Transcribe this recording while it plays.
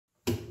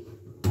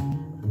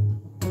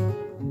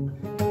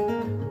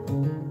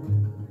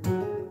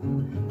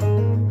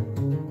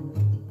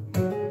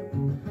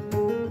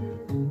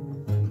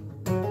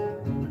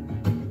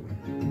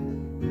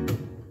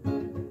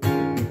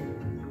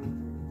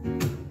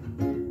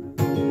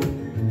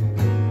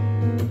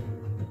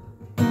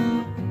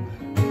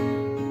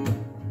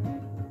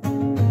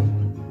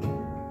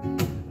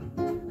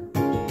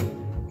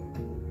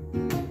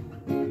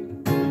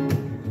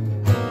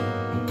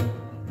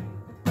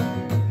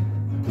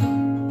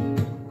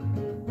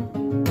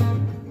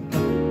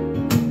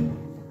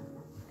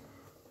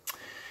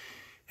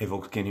Hey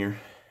folks, Ken here.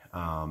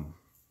 Talking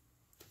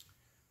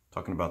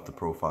about the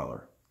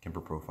profiler,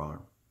 Kemper profiler.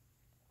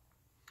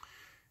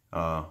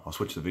 I'll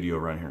switch the video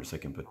around here in a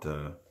second, but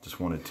just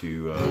wanted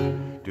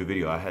to do a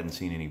video. I hadn't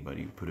seen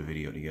anybody put a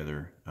video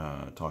together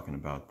talking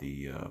about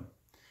the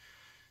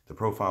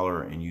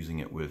profiler and using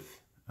it with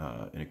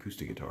an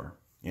acoustic guitar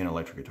and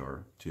electric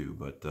guitar too.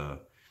 But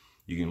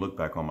you can look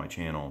back on my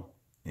channel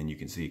and you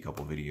can see a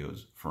couple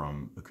videos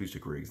from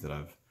acoustic rigs that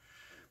I've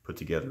put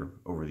together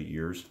over the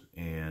years.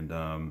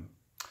 And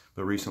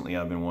but recently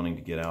I've been wanting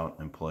to get out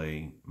and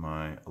play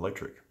my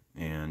electric,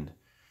 and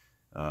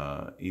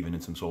even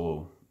in some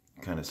solo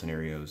kind of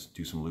scenarios,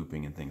 do some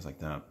looping and things like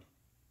that.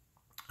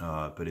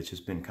 But it's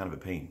just been kind of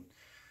a pain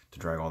to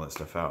drag all that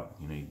stuff out.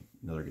 You need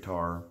another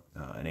guitar,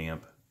 an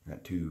amp. I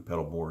got two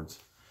pedal boards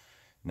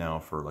now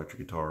for electric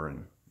guitar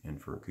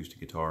and for acoustic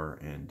guitar,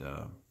 and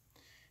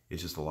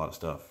it's just a lot of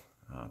stuff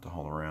to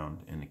haul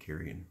around and to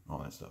carry and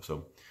all that stuff.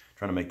 So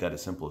trying to make that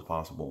as simple as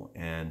possible.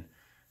 And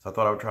so I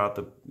thought I would try out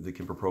the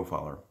Kemper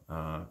profiler.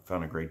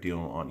 Found a great deal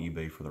on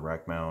eBay for the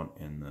rack mount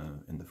and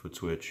the foot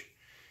switch.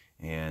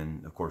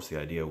 And of course the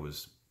idea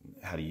was,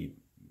 how do you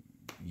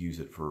use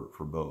it for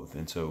both?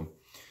 And so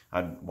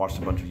I watched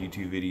a bunch of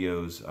YouTube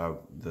videos.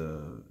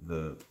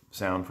 The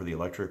sound for the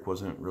electric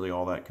wasn't really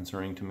all that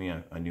concerning to me.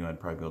 I knew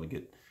I'd probably be able to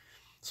get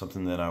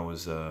something that I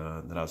was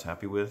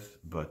happy with,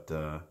 but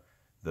the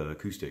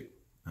acoustic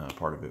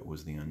part of it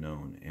was the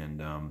unknown.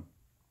 And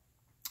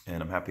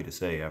I'm happy to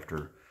say,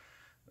 after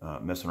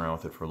messing around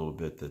with it for a little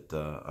bit, that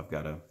I've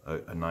got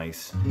a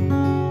nice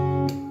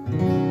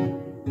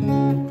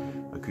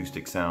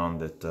acoustic sound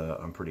that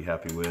I'm pretty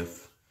happy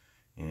with,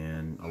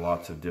 and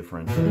lots of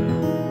different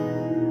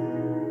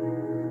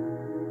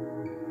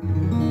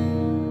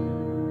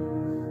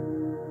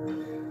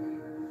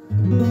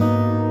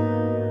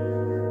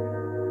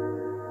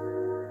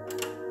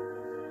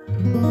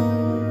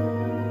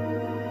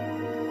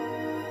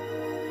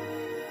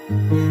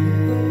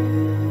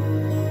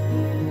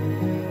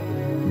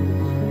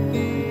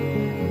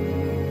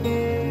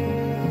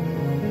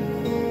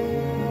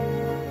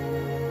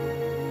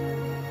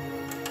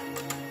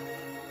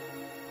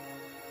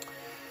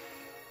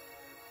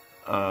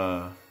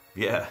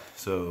yeah,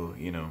 so,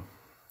 you know,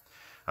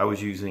 I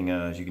was using,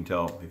 as you can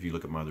tell if you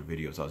look at my other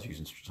videos, I was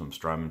using some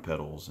Strymon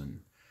pedals and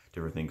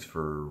different things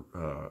for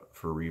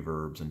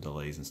reverbs and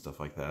delays and stuff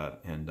like that.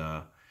 And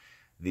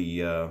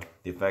the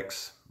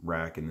effects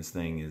rack in this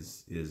thing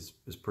is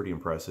pretty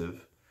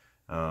impressive.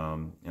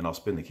 And I'll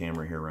spin the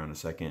camera here around a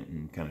second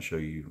and kind of show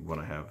you what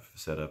I have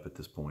set up at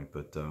this point.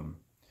 But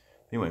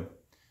anyway,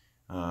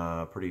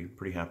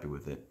 pretty happy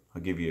with it.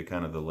 I'll give you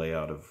kind of the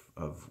layout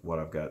of what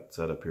I've got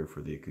set up here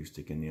for the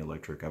acoustic and the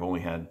electric. I've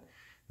only had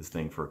this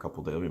thing for a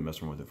couple days. I've been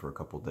messing with it for a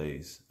couple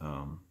days.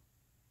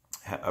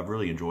 I've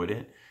really enjoyed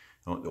it.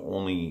 The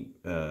only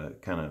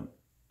kind of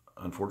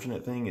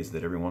unfortunate thing is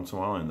that every once in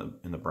a while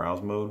in the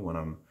browse mode, when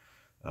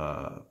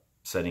I'm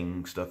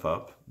setting stuff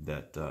up,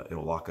 that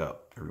it'll lock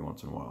up every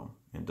once in a while.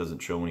 And it doesn't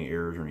show any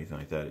errors or anything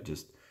like that. It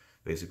just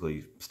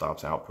basically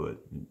stops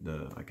output.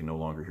 I can no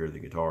longer hear the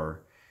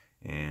guitar,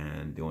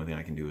 and the only thing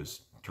I can do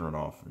is turn it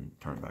off and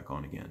turn it back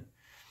on again.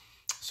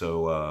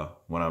 So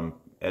when I'm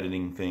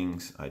editing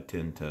things, I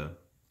tend to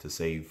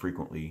save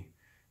frequently,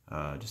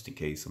 just in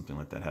case something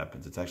like that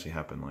happens. It's actually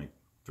happened like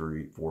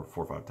 3, 4,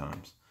 5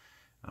 times.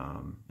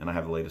 And I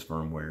have the latest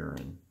firmware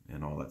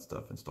and all that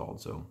stuff installed.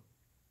 So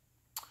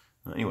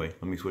anyway,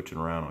 let me switch it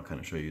around. I'll kind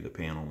of show you the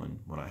panel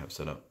and what I have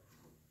set up.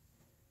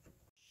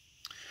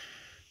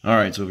 All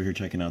right, so over here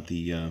checking out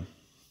the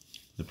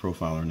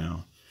profiler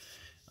now.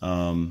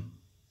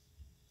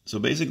 So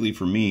basically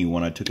for me,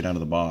 when I took it out of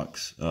the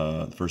box,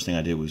 the first thing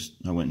I did was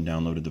I went and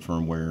downloaded the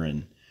firmware,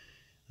 and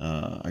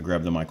I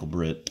grabbed the Michael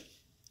Britt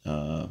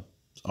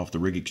off the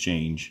Rig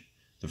Exchange,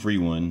 the free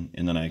one,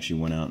 and then I actually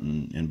went out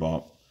and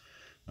bought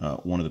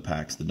one of the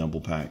packs, the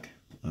double pack,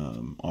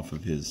 off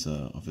of his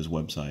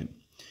website,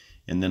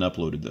 and then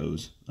uploaded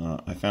those.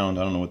 I found,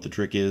 I don't know what the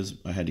trick is,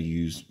 I had to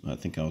use, I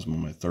think I was on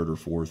my 3rd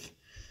or 4th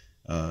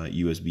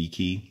USB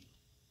key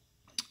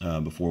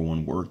before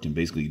one worked, and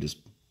basically you just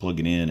plug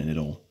it in and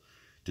it'll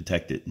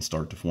detect it and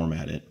start to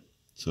format it.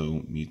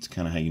 So it's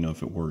kind of how you know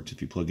if it works.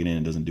 If you plug it in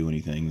and it doesn't do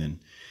anything, then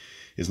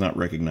it's not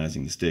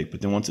recognizing the stick. But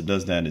then once it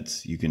does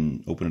that, you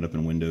can open it up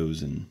in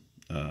Windows and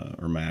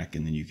or Mac,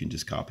 and then you can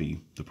just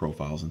copy the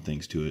profiles and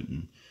things to it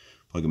and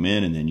plug them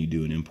in, and then you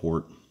do an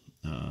import,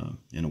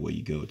 and away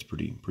you go. It's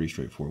pretty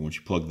straightforward. Once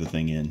you plug the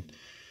thing in,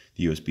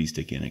 the USB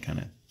stick in, it kind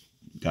of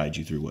guides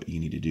you through what you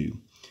need to do.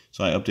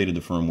 So I updated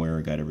the firmware,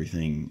 I got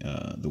everything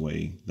the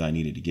way that I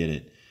needed to get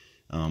it.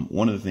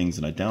 One of the things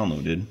that I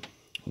downloaded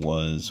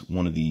was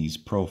one of these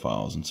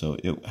profiles, and so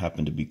it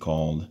happened to be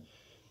called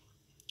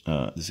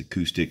this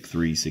Acoustic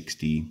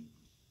 360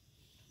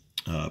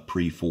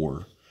 Pre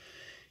 4,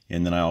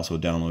 and then I also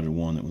downloaded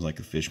one that was like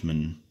a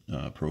Fishman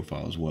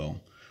profile as well.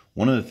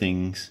 One of the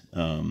things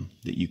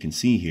that you can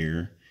see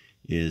here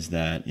is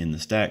that in the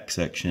stack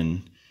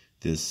section,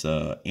 this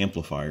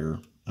amplifier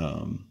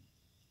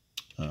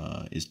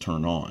is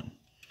turned on,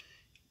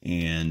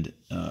 and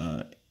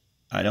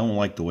I don't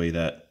like the way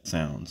that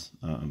sounds.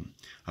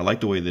 I like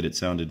the way that it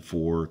sounded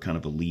for kind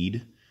of a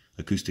lead,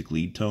 acoustic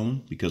lead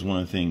tone, because one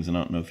of the things, and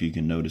I don't know if you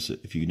can notice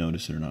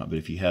it, or not, but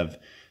if you have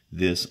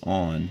this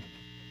on,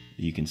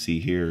 you can see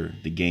here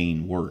the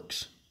gain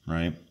works,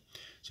 right?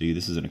 So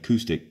this is an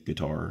acoustic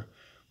guitar,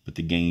 but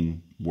the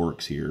gain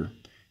works here,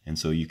 and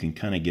so you can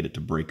kind of get it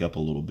to break up a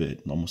little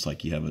bit, almost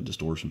like you have a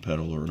distortion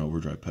pedal or an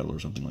overdrive pedal or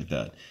something like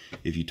that.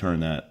 If you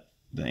turn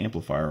the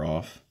amplifier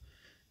off,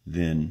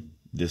 then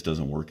this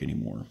doesn't work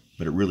anymore,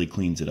 but it really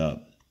cleans it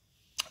up.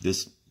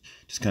 This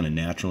just kind of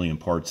naturally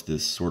imparts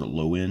this sort of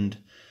low end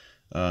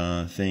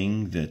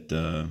thing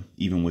that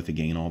even with the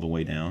gain all the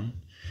way down,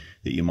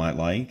 that you might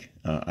like.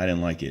 I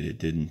didn't like it. It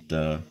didn't.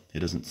 It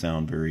doesn't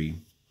sound very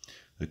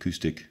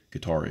acoustic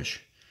guitarish.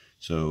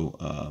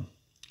 So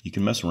you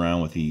can mess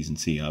around with these and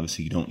see.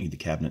 Obviously, you don't need the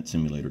cabinet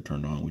simulator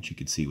turned on, which you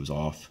could see was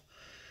off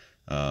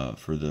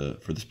for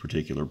this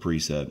particular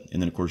preset.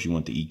 And then of course you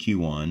want the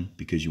EQ on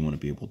because you want to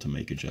be able to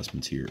make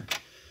adjustments here.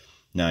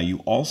 Now you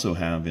also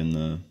have in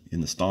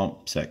the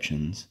stomp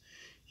sections,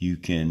 you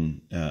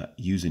can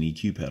use an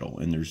EQ pedal,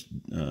 and there's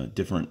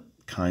different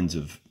kinds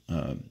of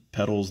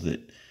pedals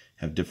that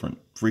have different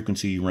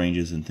frequency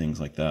ranges and things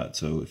like that.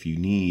 So if you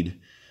need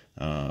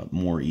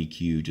more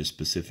EQ just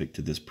specific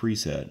to this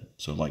preset,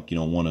 so like you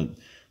don't want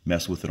to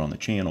mess with it on the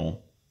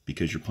channel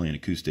because you're playing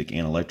acoustic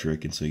and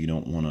electric, and so you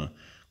don't want to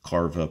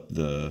carve up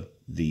the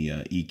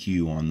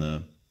EQ on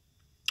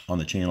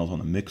the channels on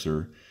the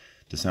mixer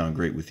to sound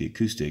great with the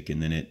acoustic,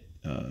 and then it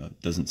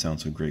doesn't sound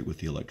so great with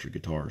the electric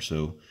guitar.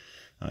 So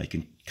you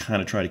can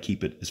kind of try to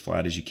keep it as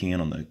flat as you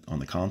can on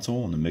the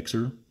console, on the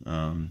mixer,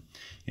 and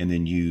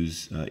then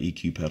use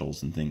EQ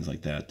pedals and things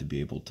like that to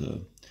be able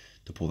to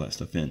pull that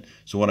stuff in.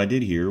 So what I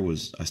did here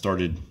was I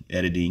started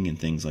editing and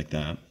things like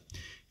that,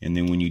 and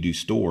then when you do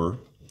store,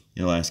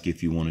 it'll ask you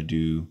if you want to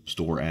do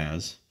store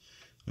as,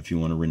 if you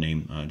want to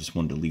rename. I just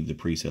wanted to leave the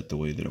preset the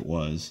way that it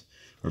was,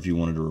 or if you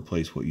wanted to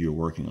replace what you were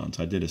working on.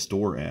 So I did a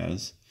store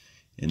as,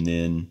 and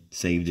then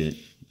saved it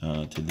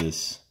to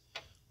this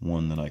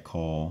one that I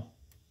call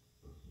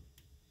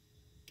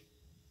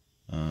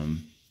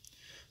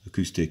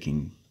Acoustic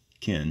and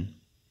Ken.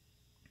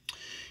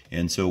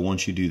 And so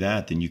once you do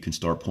that, then you can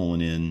start pulling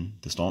in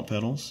the stomp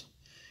pedals,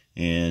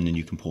 and then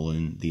you can pull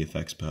in the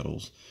effects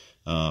pedals.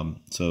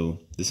 So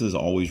this is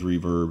always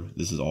reverb,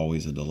 this is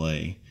always a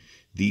delay.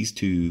 These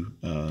two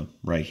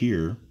right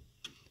here,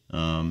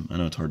 I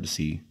know it's hard to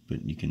see,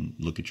 but you can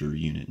look at your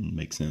unit and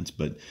make sense.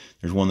 But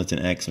there's one that's an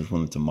X, there's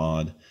one that's a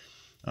mod.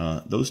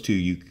 Those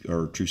two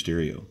are true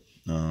stereo,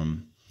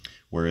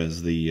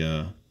 whereas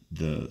the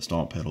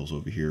stomp pedals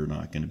over here are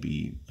not going to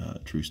be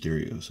true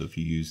stereo. So if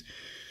you use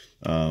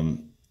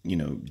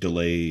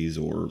delays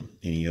or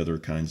any other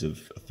kinds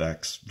of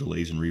effects,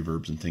 delays and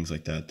reverbs and things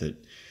like that that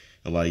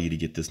allow you to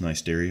get this nice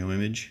stereo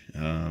image,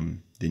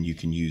 then you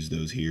can use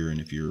those here. And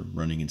if you're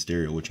running in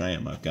stereo, which I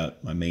am, I've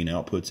got my main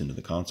outputs into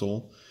the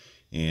console,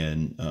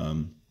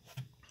 and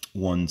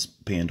one's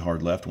panned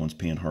hard left, one's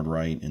panned hard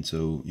right, and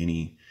so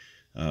any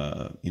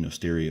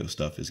stereo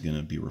stuff is going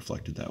to be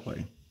reflected that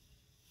way.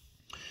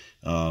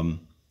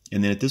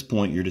 And then at this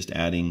point, you're just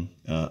adding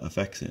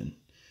effects in.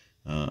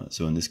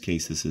 So in this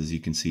case, this is, you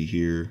can see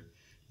here,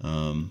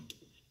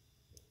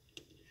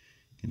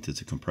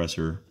 it's a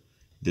compressor.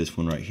 This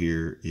one right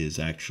here is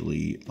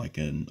actually like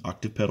an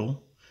octave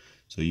pedal.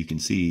 So you can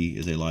see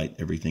as I light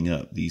everything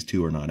up, these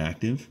two are not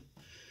active.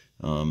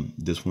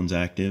 This one's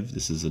active.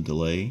 This is a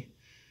delay.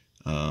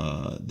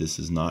 This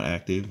is not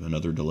active,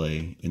 another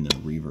delay, and then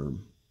a reverb.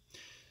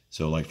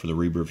 So like for the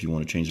reverb, if you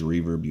want to change the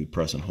reverb, you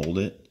press and hold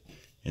it,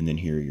 and then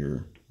here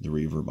are the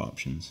reverb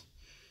options.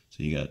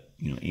 So you got,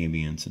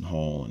 ambience and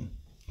hall and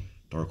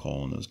dark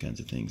hall and those kinds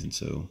of things. And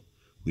so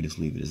we just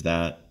leave it as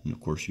that. And of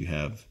course you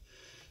have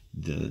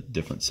the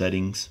different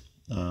settings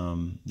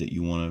that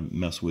you want to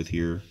mess with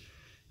here.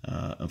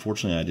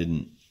 Unfortunately, I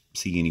didn't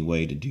see any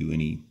way to do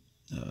any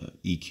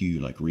EQ,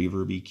 like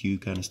reverb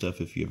EQ kind of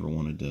stuff, if you ever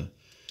wanted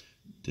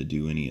to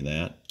do any of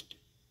that.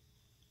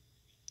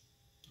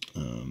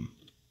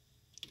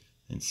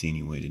 And see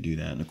any way to do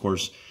that. And of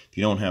course, if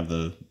you don't have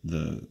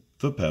the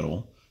foot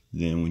pedal,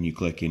 then when you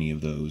click any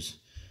of those,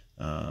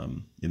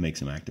 it makes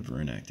them active or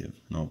inactive.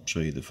 And I'll show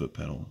you the foot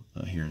pedal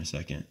here in a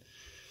second.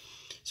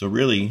 So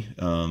really,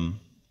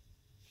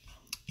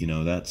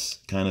 that's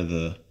kind of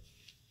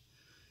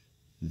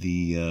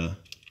the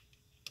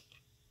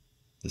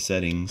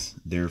settings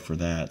there for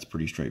that. It's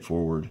pretty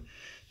straightforward.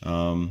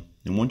 And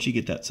once you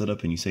get that set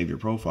up and you save your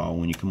profile,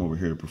 when you come over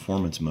here to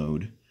performance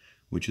mode,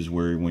 which is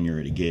where when you're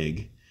at a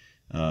gig,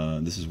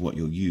 this is what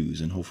you'll use.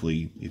 And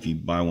hopefully if you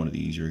buy one of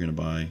these, you're going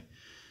to buy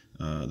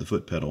the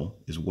foot pedal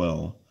as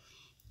well.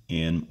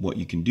 And what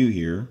you can do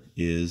here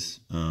is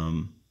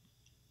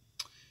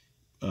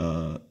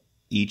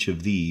each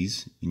of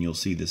these, and you'll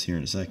see this here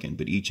in a second,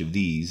 but each of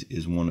these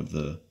is one of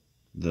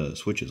the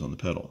switches on the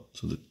pedal.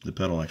 So the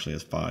pedal actually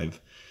has 5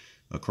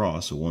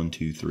 across, so 1,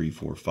 2, 3,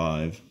 4,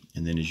 5.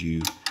 And then as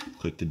you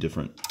click the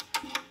different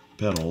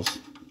pedals,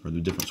 or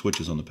the different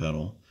switches on the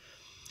pedal,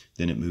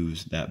 then it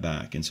moves that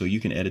back. And so you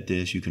can edit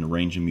this, you can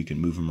arrange them, you can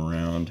move them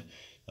around.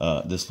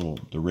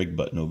 the rig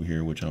button over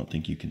here, which I don't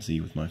think you can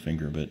see with my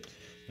finger, but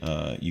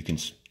you can,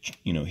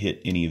 you know,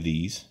 hit any of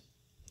these.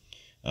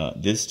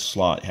 This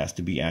slot has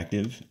to be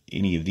active.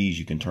 Any of these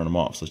you can turn them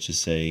off. So let's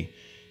just say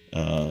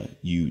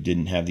you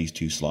didn't have these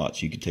two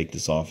slots. You could take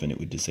this off and it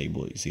would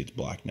disable it. You see it's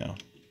black now.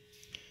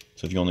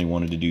 So if you only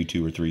wanted to do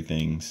 2 or 3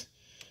 things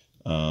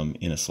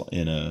in a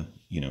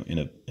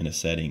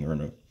setting, or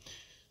in a,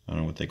 I don't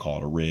know what they call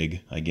it, a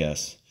rig, I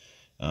guess,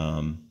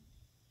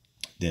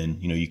 then,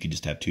 you know, you could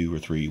just have 2 or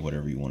 3,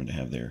 whatever you wanted to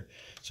have there.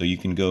 So you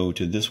can go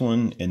to this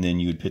one, and then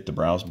you would hit the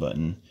browse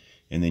button,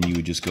 and then you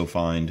would just go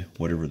find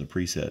whatever the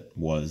preset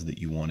was that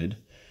you wanted,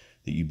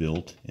 that you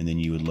built, and then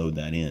you would load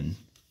that in.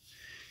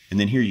 And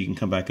then here you can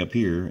come back up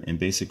here, and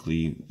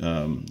basically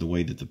the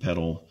way that the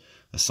pedal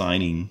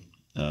assigning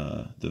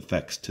the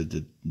effects to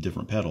the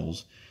different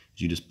pedals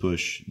is you just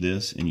push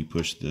this and you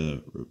push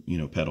the, you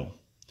know, pedal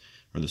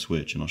or the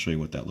switch, and I'll show you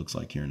what that looks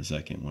like here in a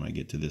second when I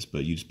get to this.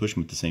 But you just push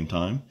them at the same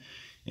time,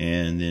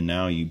 and then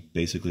now you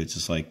basically, it's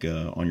just like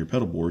on your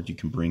pedal board, you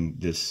can bring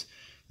this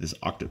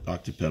octave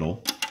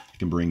pedal, you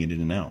can bring it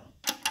in and out.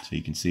 So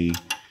you can see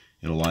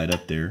it'll light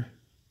up there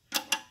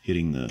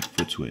hitting the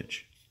foot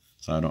switch.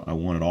 So I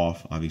want it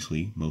off,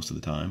 obviously, most of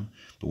the time,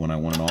 but when I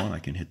want it on, I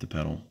can hit the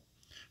pedal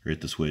or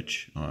hit the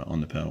switch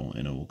on the pedal,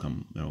 and it will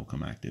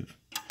come active.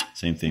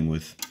 Same thing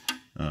with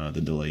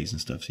the delays and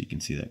stuff. So you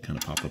can see that kind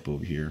of pop up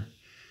over here,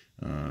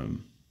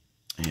 and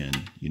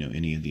you know,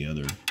 any of the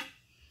other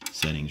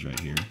settings right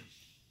here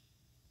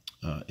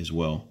as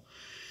well.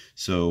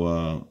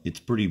 So it's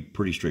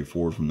pretty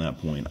straightforward from that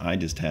point. I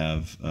just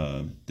have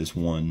this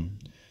one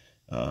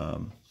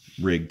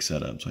rig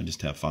set up, so I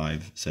just have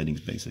 5 settings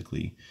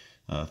basically.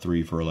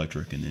 3 for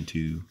electric and then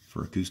 2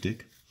 for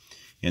acoustic.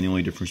 And the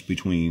only difference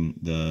between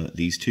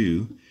these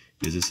two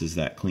is this is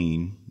that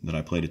clean that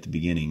I played at the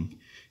beginning.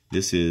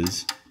 This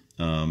is,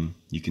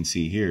 you can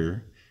see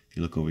here, if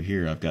you look over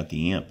here, I've got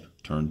the amp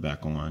turned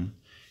back on,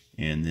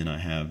 and then I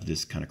have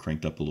this kind of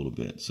cranked up a little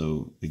bit.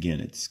 So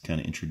again, it's kind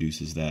of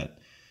introduces that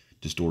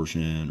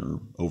distortion or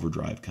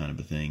overdrive kind of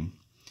a thing.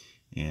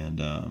 And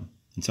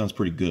it sounds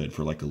pretty good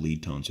for like a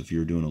lead tone. So if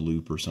you're doing a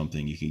loop or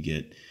something, you could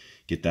get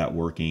that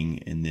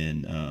working, and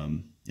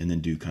then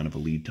do kind of a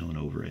lead tone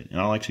over it.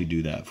 And I'll actually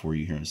do that for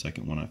you here in a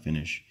second when I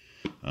finish.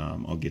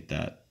 I'll get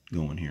that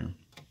going here.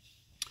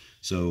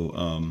 So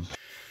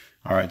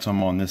all right, so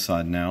I'm on this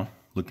side now,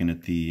 looking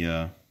at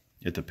the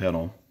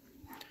pedal,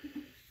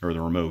 or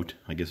the remote,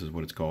 I guess is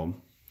what it's called.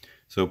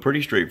 So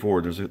pretty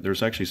straightforward.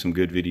 There's actually some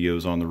good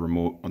videos on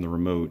the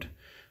remote.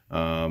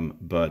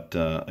 But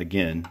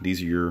again,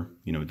 these are your,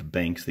 you know, the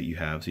banks that you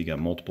have. So you got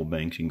multiple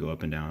banks, you can go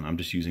up and down. I'm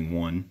just using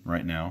one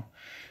right now.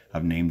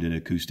 I've named it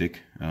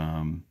Acoustic,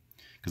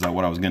 because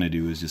what I was going to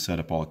do is just set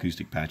up all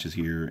acoustic patches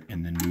here,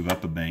 and then move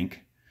up a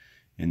bank,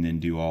 and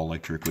then do all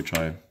electric,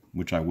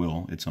 which I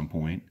will at some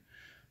point,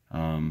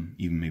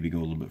 even maybe go a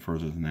little bit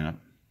further than that.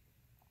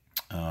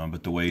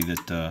 But the way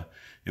that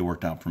it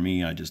worked out for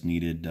me, I just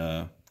needed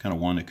kind of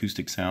one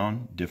acoustic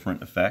sound,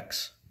 different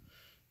effects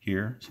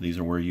here. So these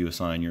are where you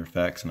assign your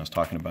effects, and I was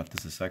talking about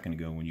this a second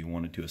ago. When you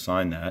wanted to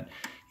assign that,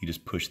 you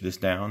just push this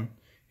down,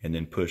 and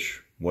then push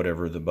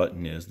whatever the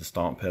button is, the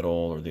stomp pedal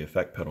or the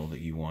effect pedal that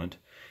you want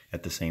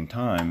at the same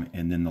time,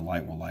 and then the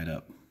light will light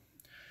up.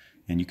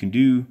 And you can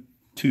do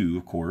 2,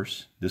 of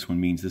course. This one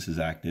means this is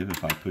active.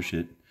 If I push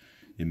it,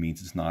 it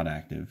means it's not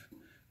active.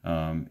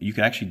 You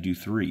can actually do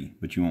 3,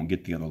 but you won't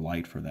get the other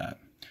light for that.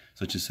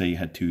 So let's just say you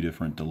had 2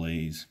 different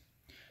delays.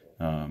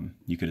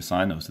 You could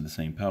assign those to the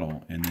same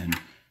pedal, and then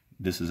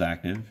this is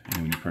active, and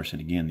when you press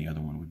it again, the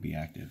other one would be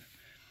active.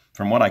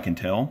 From what I can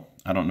tell,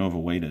 I don't know of a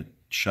way to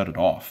shut it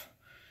off.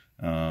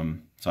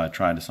 So I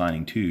tried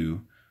assigning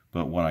 2,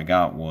 but what I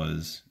got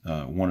was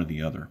one or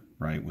the other,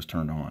 right, was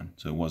turned on.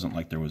 So it wasn't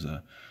like there was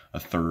a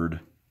third,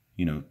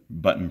 you know,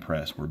 button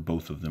press where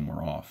both of them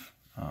were off.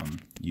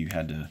 You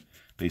had to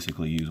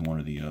basically use one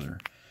or the other.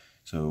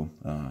 So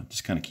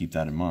just kind of keep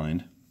that in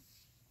mind.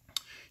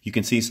 You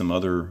can see some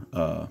other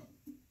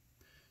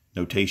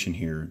notation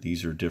here.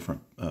 These are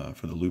different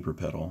for the looper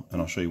pedal,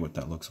 and I'll show you what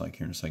that looks like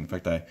here in a second. In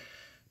fact, I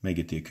may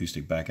get the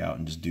acoustic back out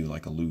and just do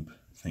like a loop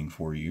thing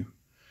for you.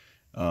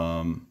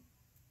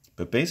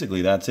 But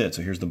basically that's it.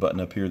 So here's the button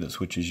up here that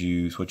switches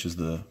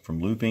from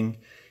looping.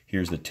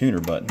 Here's the tuner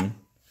button.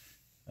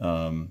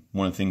 One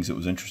of the things that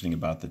was interesting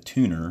about the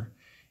tuner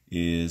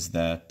is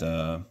that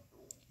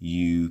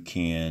you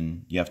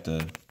have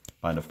to,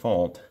 by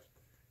default,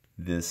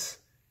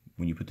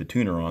 when you put the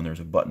tuner on, there's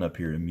a button up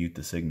here to mute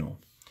the signal.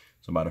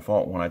 So by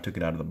default, when I took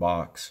it out of the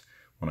box,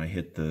 when I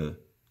hit the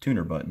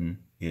tuner button,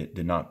 it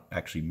did not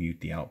actually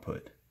mute the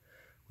output,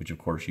 which of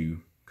course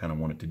you kind of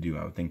want it to do.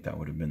 I would think that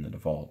would have been the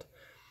default,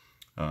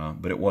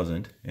 but it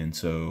wasn't. And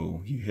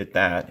so you hit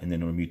that, and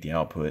then it'll mute the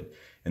output,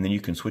 and then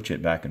you can switch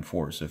it back and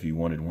forth. So if you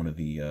wanted one of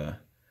the,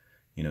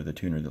 you know, the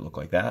tuner that looked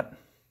like that,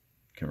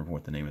 can't remember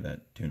what the name of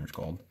that tuner is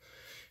called,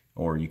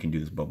 or you can do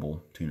this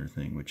bubble tuner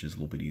thing, which is a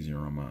little bit easier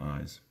on my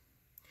eyes.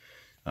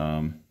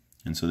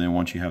 And so then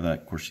once you have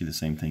that, of course, you see the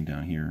same thing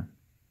down here.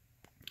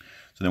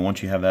 So then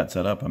once you have that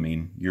set up, I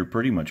mean, you're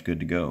pretty much good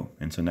to go.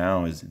 And so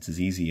now it's as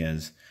easy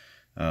as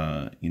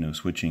you know,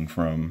 switching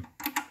from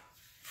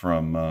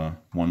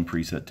one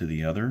preset to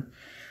the other.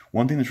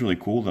 One thing that's really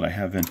cool that I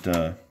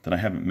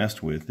haven't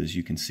messed with is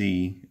you can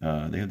see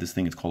they have this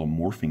thing. It's called a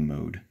morphing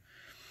mode.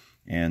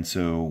 And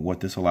so what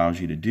this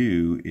allows you to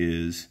do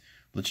is,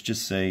 let's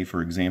just say,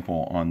 for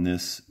example, on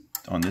this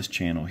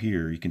channel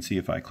here, you can see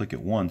if I click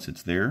it once,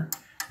 it's there,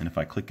 and if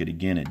I click it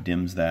again, it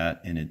dims that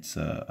and it's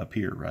up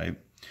here, right?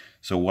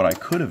 So what I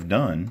could have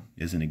done,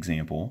 as an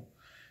example,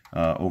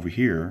 over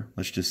here,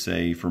 let's just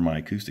say for my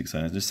acoustic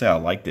side, let's just say I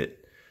liked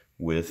it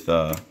with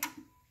the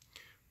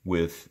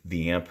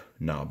amp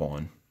knob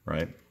on,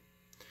 right?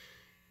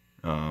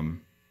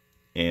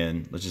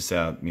 And let's just say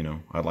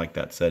I like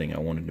that setting. I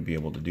wanted to be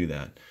able to do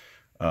that.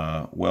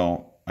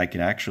 Well, I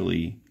could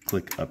actually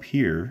click up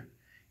here,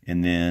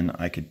 and then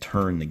I could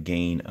turn the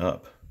gain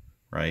up,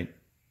 right?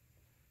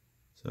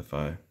 So if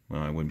I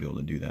wouldn't be able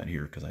to do that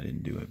here because I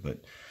didn't do it,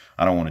 but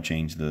I don't want to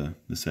change the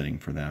setting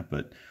for that.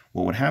 But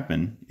what would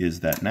happen is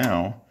that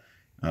now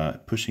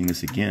pushing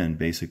this again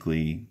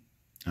basically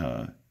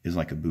is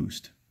like a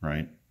boost,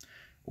 right?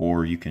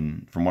 Or you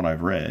can, from what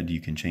I've read, you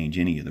can change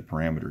any of the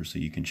parameters. So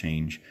you can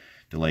change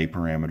delay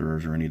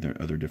parameters or any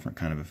other different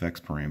kind of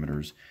effects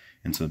parameters.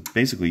 And so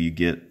basically you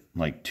get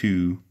like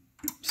two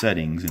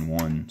settings in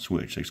one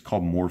switch. It's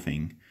called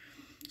morphing.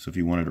 So if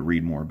you wanted to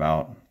read more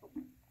about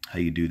how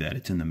you do that,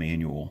 it's in the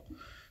manual.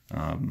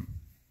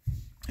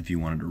 If you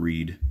wanted to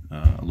read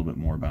a little bit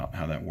more about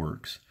how that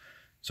works.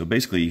 So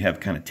basically you have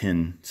kind of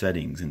 10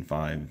 settings in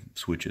 5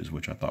 switches,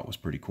 which I thought was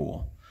pretty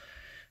cool.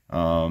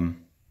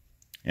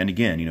 And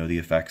again, you know, the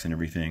effects and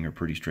everything are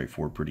pretty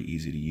straightforward, pretty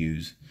easy to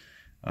use.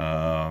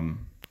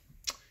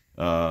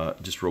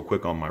 Just real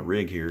quick on my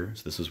rig here,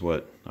 so this is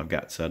what I've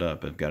got set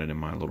up. I've got it in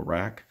my little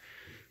rack.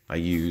 I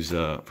use,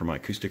 for my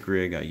acoustic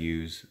rig, I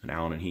use an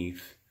Allen &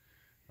 Heath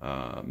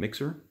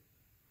mixer.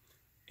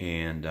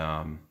 And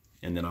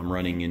then I'm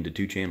running into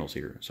 2 channels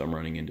here. So I'm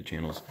running into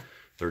channels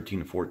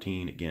 13 and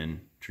 14.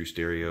 Again, true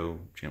stereo.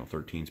 Channel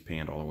 13's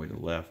panned all the way to the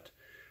left.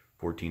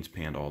 14's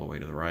panned all the way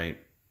to the right.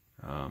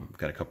 I've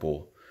got a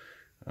couple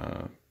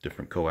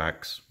different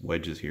coax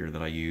wedges here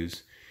that I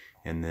use.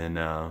 And then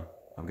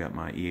I've got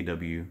my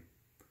EAW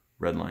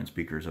Redline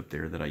speakers up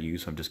there that I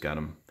use. I've just got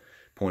them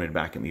pointed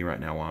back at me right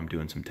now while I'm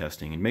doing some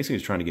testing. And basically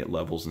just trying to get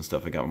levels and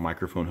stuff. I got my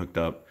microphone hooked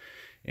up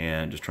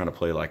and just trying to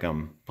play like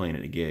I'm playing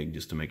at a gig,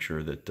 just to make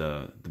sure that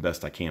the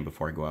best I can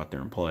before I go out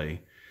there and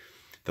play,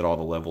 that all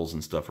the levels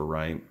and stuff are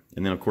right.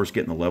 And then of course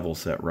getting the level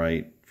set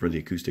right for the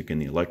acoustic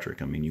and the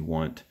electric. I mean, you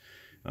want,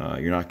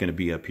 you're not going to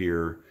be up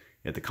here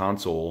at the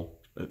console,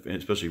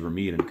 especially for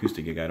me at an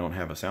acoustic gig. I don't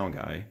have a sound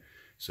guy.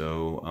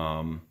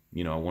 So,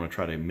 you know, I want to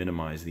try to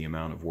minimize the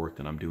amount of work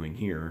that I'm doing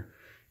here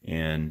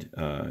and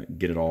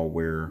get it all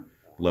where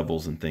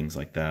levels and things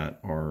like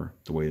that are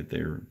the way that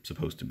they're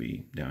supposed to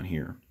be down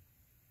here.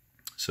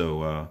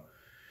 So,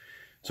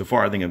 so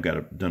far I think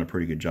I've done a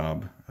pretty good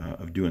job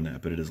of doing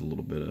that, but it is a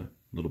little bit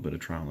of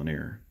trial and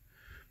error.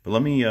 But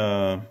let me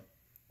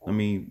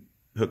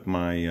hook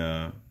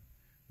my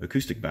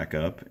acoustic back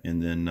up,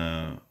 and then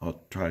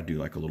I'll try to do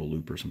like a little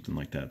loop or something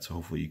like that. So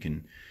hopefully you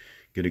can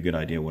get a good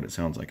idea what it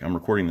sounds like. I'm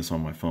recording this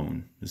on my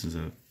phone. This is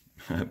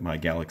my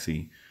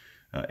Galaxy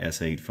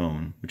S8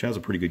 phone, which has a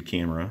pretty good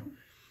camera.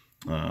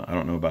 I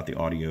don't know about the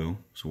audio,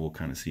 so we'll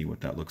kind of see what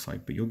that looks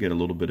like. But you'll get a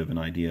little bit of an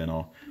idea, and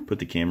I'll put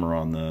the camera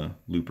on the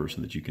looper so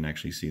that you can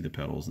actually see the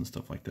pedals and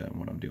stuff like that and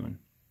what I'm doing.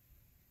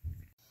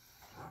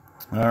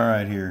 All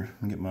right, here,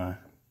 let me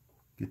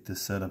get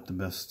this set up the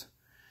best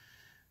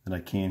that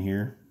I can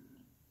here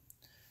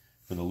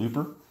for the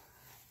looper.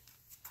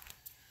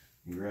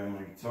 Grab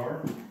my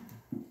guitar.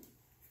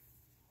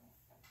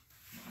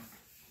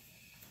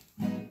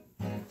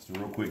 Just a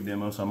real quick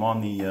demo. So I'm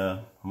on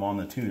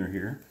the tuner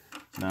here.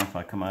 So now if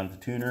I come out of the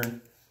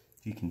tuner,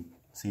 you can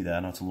see that. I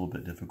know it's a little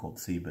bit difficult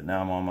to see, but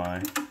now I'm on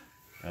my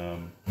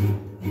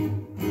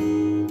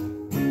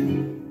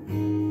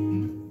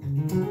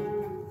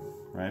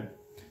right.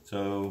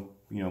 So,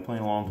 you know,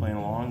 playing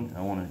along.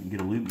 I want to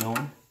get a loop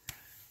going.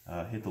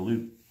 Hit the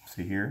loop.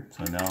 See here.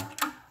 So now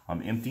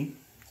I'm empty.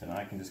 So now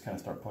I can just kind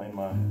of start playing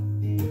my.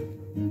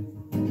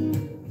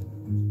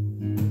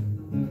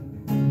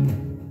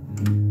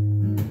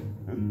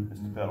 Ooh,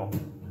 missed the pedal.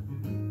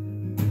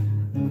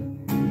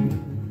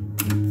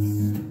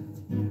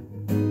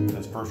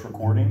 That's first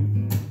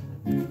recording.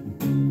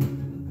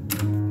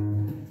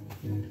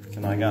 So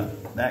now I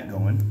got that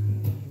going.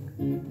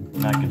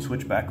 Now I can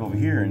switch back over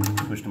here and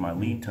switch to my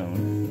lead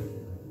tone.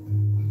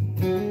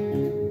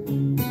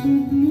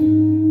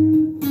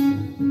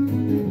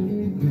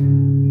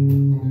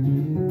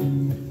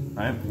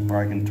 Right?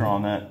 Or I can turn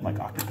on that like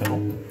octave pedal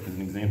as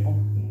an example.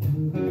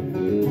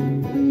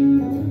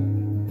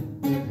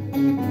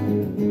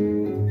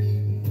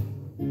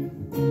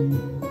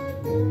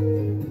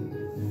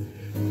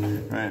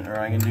 Right? Or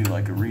I can do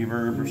like a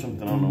reverb or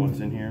something. I don't know what's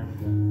in here.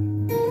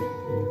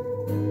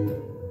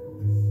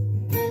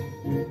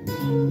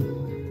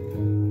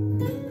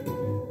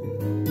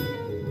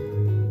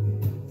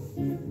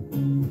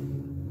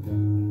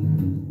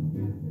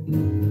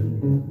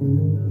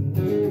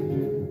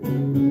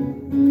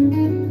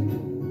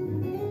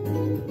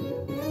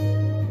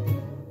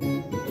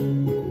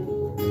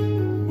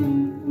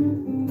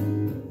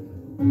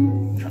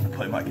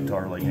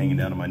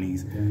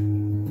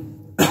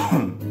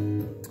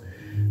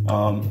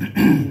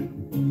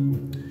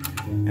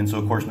 And so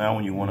of course now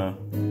when you want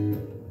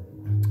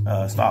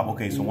to stop,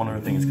 okay, so one other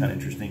thing that's kind of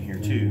interesting here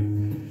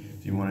too,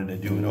 if you wanted to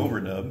do an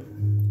overdub,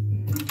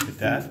 hit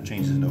that,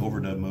 changes into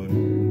overdub mode.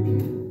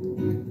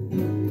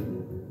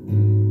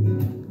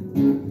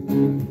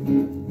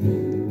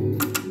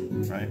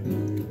 Right?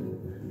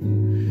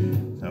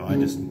 So I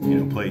just,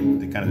 played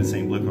the kind of the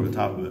same lick over the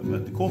top of it.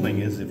 But the cool thing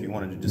is, if you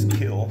wanted to just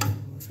kill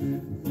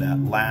that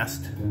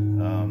last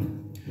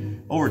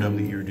overdub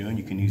that you're doing,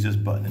 you can use this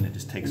button and it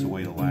just takes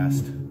away the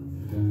last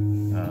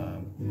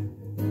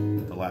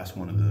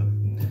one of the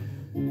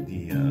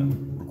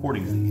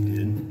recordings that you did.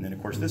 And then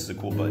of course this is a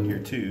cool button here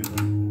too.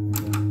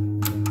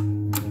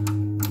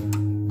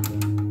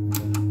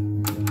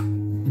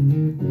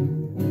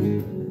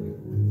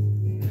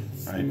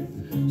 Alright,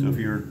 so if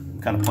you're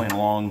kind of playing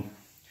along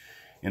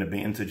in a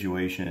band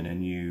situation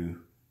and you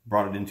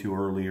brought it in too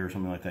early or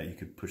something like that, you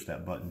could push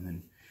that button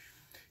and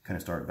kind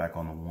of start back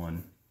on the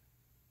one.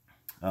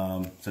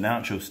 So now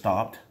it shows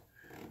stopped,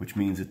 which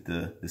means that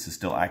this is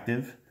still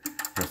active.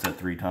 Press that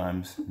 3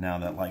 times. Now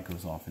that light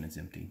goes off and it's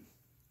empty.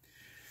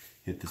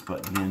 Hit this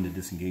button again to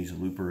disengage the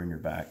looper and you're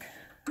back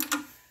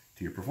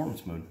to your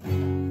performance mode.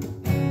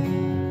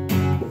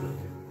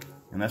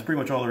 And that's pretty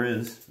much all there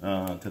is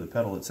to the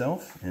pedal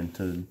itself and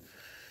to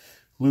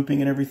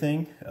looping and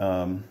everything.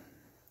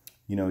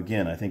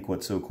 Again, I think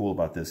what's so cool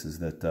about this is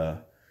that,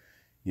 I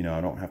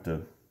don't have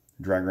to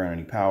drag around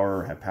any power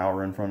or have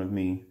power in front of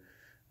me.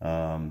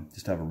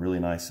 Just have a really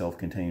nice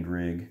self-contained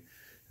rig.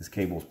 This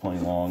cable is plenty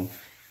long.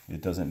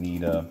 It doesn't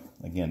need a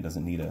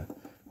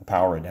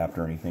power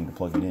adapter or anything to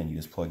plug it in. You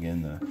just plug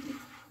in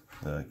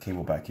the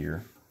cable back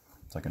here.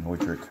 It's like a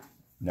Neutrik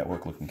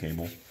network looking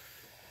cable.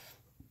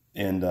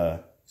 And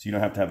so you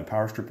don't have to have a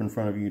power strip in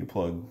front of you to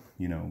plug,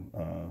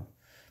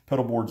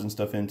 pedal boards and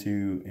stuff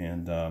into,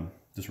 and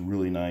just a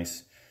really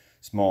nice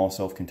small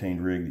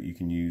self-contained rig that you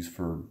can use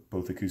for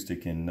both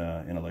acoustic and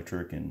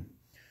electric, and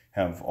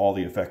have all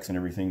the effects and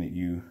everything that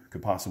you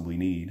could possibly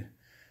need,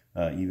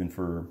 even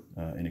for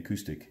an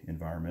acoustic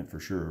environment for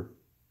sure.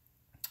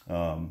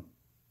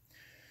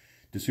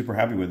 Just super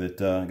happy with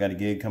it. I got a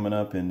gig coming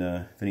up, and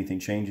if anything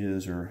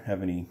changes or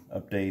have any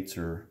updates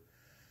or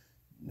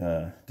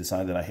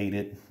decide that I hate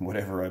it,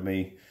 whatever, I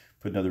may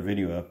put another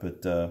video up.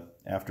 But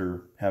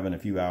after having a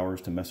few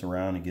hours to mess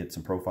around and get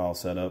some profiles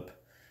set up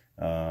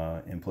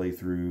and play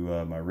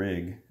through my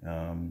rig,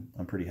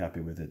 I'm pretty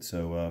happy with it.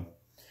 So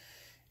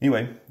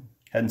anyway,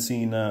 hadn't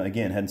seen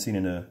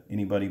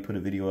anybody put a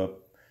video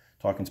up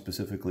talking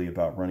specifically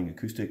about running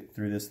acoustic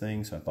through this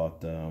thing, so I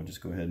thought I'll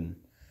just go ahead and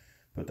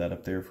put that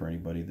up there for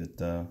anybody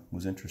that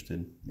was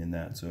interested in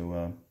that.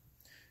 So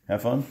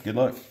have fun, good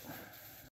luck.